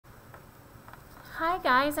Hi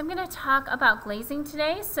guys, I'm going to talk about glazing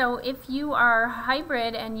today. So if you are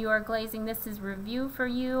hybrid and you are glazing, this is review for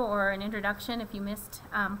you or an introduction if you missed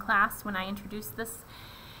class when I introduced this.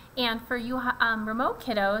 And for you remote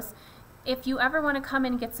kiddos, if you ever want to come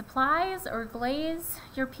and get supplies or glaze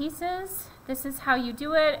your pieces, this is how you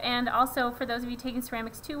do it. And also for those of you taking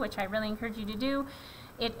ceramics too, which I really encourage you to do,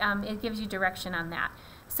 it gives you direction on that.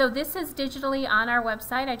 So this is digitally on our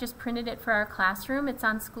website. I just printed it for our classroom. It's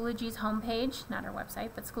on Schoology's homepage, not our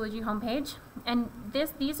website, but Schoology homepage. And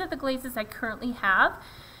these are the glazes I currently have.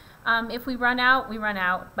 If we run out, we run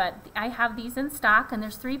out, but I have these in stock, and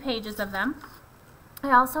there's 3 pages of them.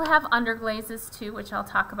 I also have underglazes too, which I'll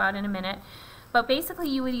talk about in a minute. But basically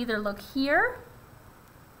you would either look here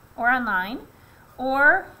or online,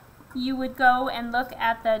 or you would go and look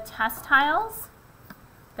at the test tiles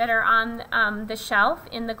that are on the shelf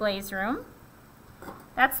in the glaze room.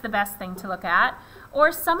 That's the best thing to look at.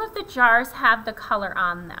 Or some of the jars have the color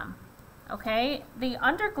on them. Okay, the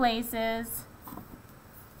underglazes,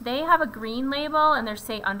 they have a green label and they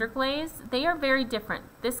say underglaze. They are very different.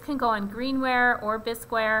 This can go on greenware or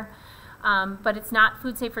bisqueware, but it's not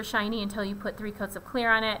food safe or shiny until you put 3 coats of clear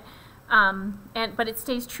on it. But it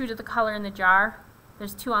stays true to the color in the jar.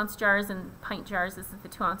 There's 2-ounce jars and pint jars. This is the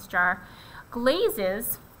 2-ounce jar.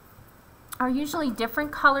 Glazes are usually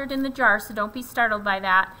different colored in the jar, so don't be startled by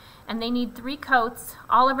that. And they need 3 coats.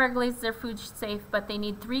 All of our glazes are food safe, but they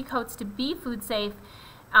need 3 coats to be food safe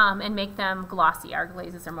and make them glossy. Our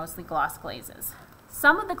glazes are mostly gloss glazes.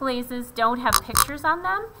 Some of the glazes don't have pictures on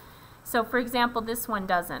them. So for example, this one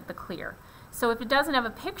doesn't, the clear. So if it doesn't have a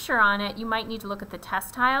picture on it, you might need to look at the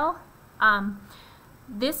test tile.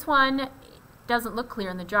 This one doesn't look clear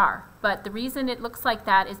in the jar, but the reason it looks like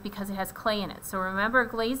that is because it has clay in it. So remember,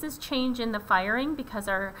 glazes change in the firing because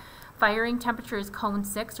our firing temperature is cone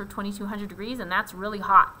 6 or 2200 degrees, and that's really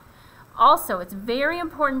hot. Also, it's very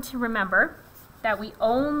important to remember that we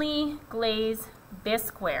only glaze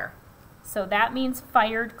bisqueware. So that means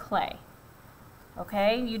fired clay.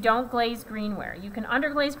 Okay, you don't glaze greenware. You can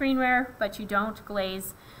underglaze greenware, but you don't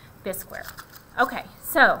glaze bisqueware. Okay,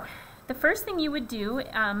 so the first thing you would do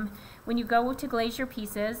when you go to glaze your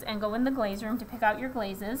pieces and go in the glaze room to pick out your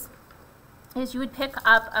glazes is you would pick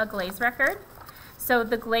up a glaze record. So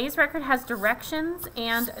the glaze record has directions,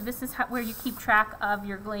 and this is where you keep track of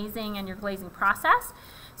your glazing and your glazing process.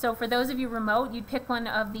 So for those of you remote, you'd pick one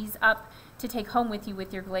of these up to take home with you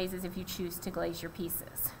with your glazes if you choose to glaze your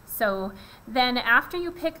pieces. So then after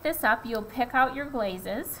you pick this up, you'll pick out your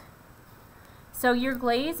glazes. So your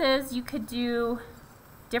glazes, you could do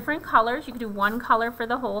different colors. You can do one color for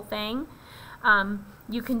the whole thing.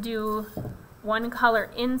 You can do one color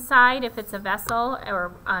inside if it's a vessel,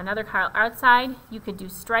 or another color outside. You could do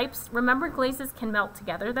stripes. Remember, glazes can melt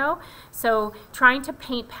together though, so trying to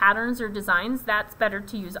paint patterns or designs, that's better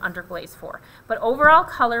to use underglaze for. But overall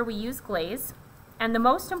color, we use glaze. And the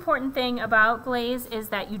most important thing about glaze is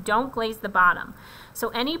that you don't glaze the bottom. So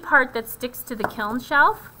any part that sticks to the kiln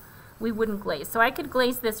shelf, we wouldn't glaze. So I could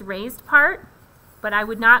glaze this raised part, but I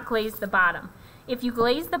would not glaze the bottom. If you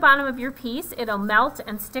glaze the bottom of your piece, it'll melt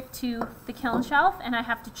and stick to the kiln shelf, and I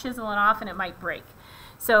have to chisel it off and it might break.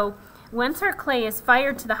 So once our clay is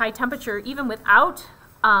fired to the high temperature, even without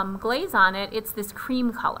glaze on it, it's this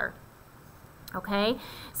cream color. Okay,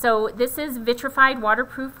 so this is vitrified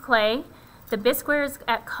waterproof clay. The bisqueware is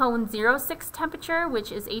at cone 06 temperature,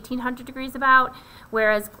 which is 1800 degrees about,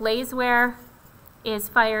 whereas glazeware is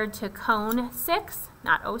fired to cone 6,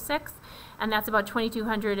 not 06, and that's about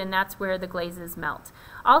 2200, and that's where the glazes melt.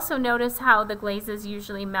 Also notice how the glazes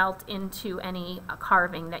usually melt into any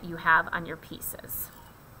carving that you have on your pieces.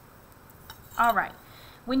 Alright,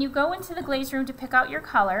 when you go into the glaze room to pick out your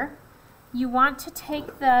color, you want to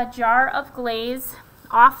take the jar of glaze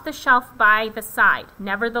off the shelf by the side,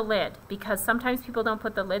 never the lid, because sometimes people don't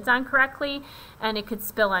put the lids on correctly and it could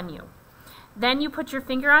spill on you. Then you put your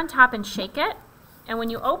finger on top and shake it. And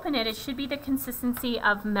when you open it, it should be the consistency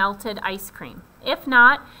of melted ice cream. If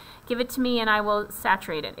not, give it to me and I will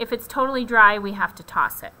saturate it. If it's totally dry, we have to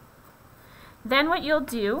toss it. Then what you'll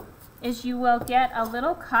do is you will get a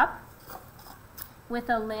little cup with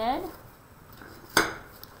a lid,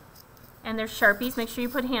 and there's Sharpies. Make sure you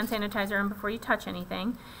put hand sanitizer on before you touch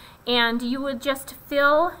anything. And you would just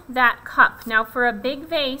fill that cup. Now for a big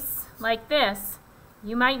vase like this,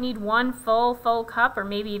 you might need 1 full cup, or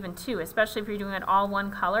maybe even 2, especially if you're doing it all one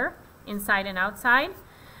color, inside and outside.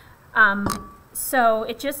 So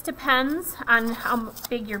it just depends on how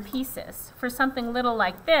big your piece is. For something little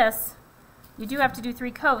like this, you do have to do 3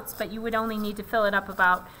 coats, but you would only need to fill it up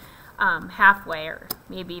about halfway, or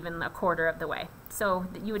maybe even a quarter of the way. So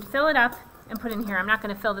you would fill it up, and put in here. I'm not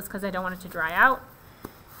going to fill this because I don't want it to dry out.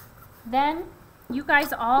 Then you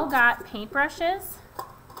guys all got paintbrushes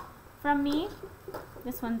from me.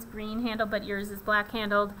 This one's green handled, but yours is black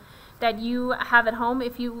handled, that you have at home.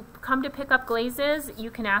 If you come to pick up glazes, you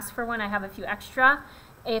can ask for one. I have a few extra.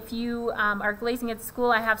 If you are glazing at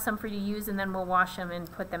school, I have some for you to use, and then we'll wash them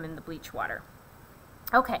and put them in the bleach water.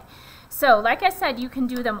 Okay, so like I said, you can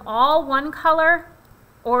do them all one color,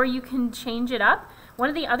 or you can change it up. One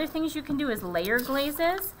of the other things you can do is layer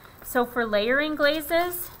glazes. So for layering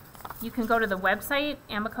glazes, you can go to the website,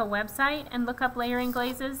 Amaco website, and look up layering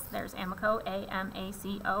glazes. There's Amaco,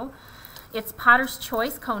 A-M-A-C-O. It's Potter's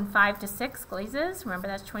Choice, cone 5 to 6 glazes. Remember,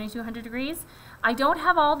 that's 2200 degrees. I don't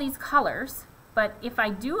have all these colors, but if I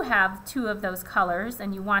do have 2 of those colors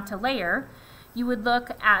and you want to layer, you would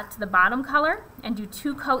look at the bottom color and do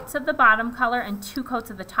 2 coats of the bottom color and 2 coats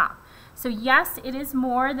of the top. So yes, it is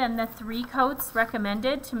more than the 3 coats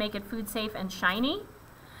recommended to make it food safe and shiny,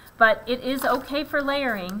 but it is okay for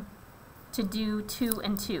layering to do 2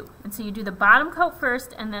 and 2. And so you do the bottom coat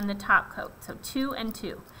first and then the top coat, so 2 and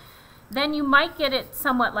 2. Then you might get it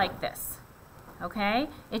somewhat like this, okay?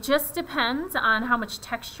 It just depends on how much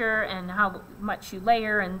texture and how much you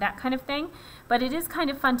layer and that kind of thing, but it is kind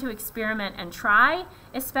of fun to experiment and try,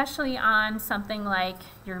 especially on something like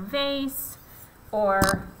your vase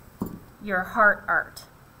or your heart art.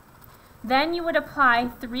 Then you would apply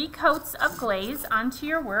 3 coats of glaze onto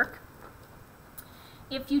your work.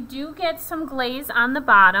 If you do get some glaze on the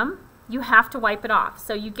bottom, you have to wipe it off.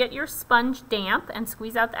 So you get your sponge damp and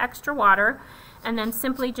squeeze out the extra water, and then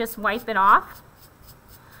simply just wipe it off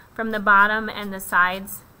from the bottom and the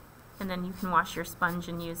sides, and then you can wash your sponge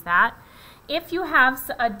and use that. If you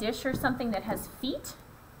have a dish or something that has feet,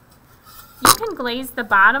 you can glaze the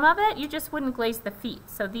bottom of it, you just wouldn't glaze the feet.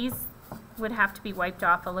 So these would have to be wiped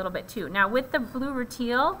off a little bit too. Now with the blue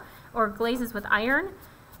rutile or glazes with iron,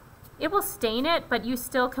 it will stain it, but you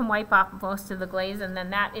still can wipe off most of the glaze, and then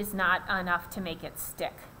that is not enough to make it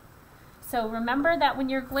stick. So remember that when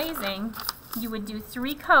you're glazing, you would do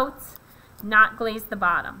 3 coats, not glaze the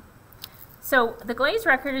bottom. So the glaze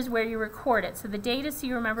record is where you record it. So the date is so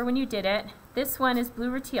you remember when you did it. This one is blue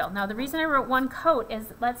rutile. Now the reason I wrote 1 coat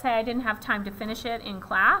is, let's say I didn't have time to finish it in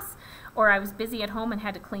class, or I was busy at home and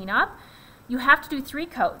had to clean up. You have to do 3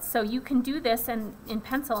 coats. So you can do this in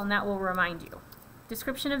pencil, and that will remind you.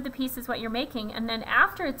 Description of the piece is what you're making, and then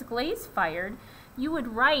after it's glaze fired, you would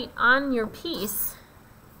write on your piece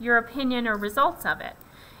your opinion or results of it.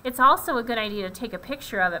 It's also a good idea to take a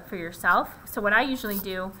picture of it for yourself. So what I usually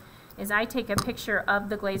do is I take a picture of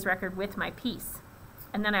the glaze record with my piece,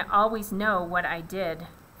 and then I always know what I did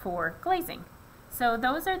for glazing. So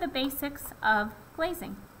those are the basics of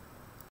glazing.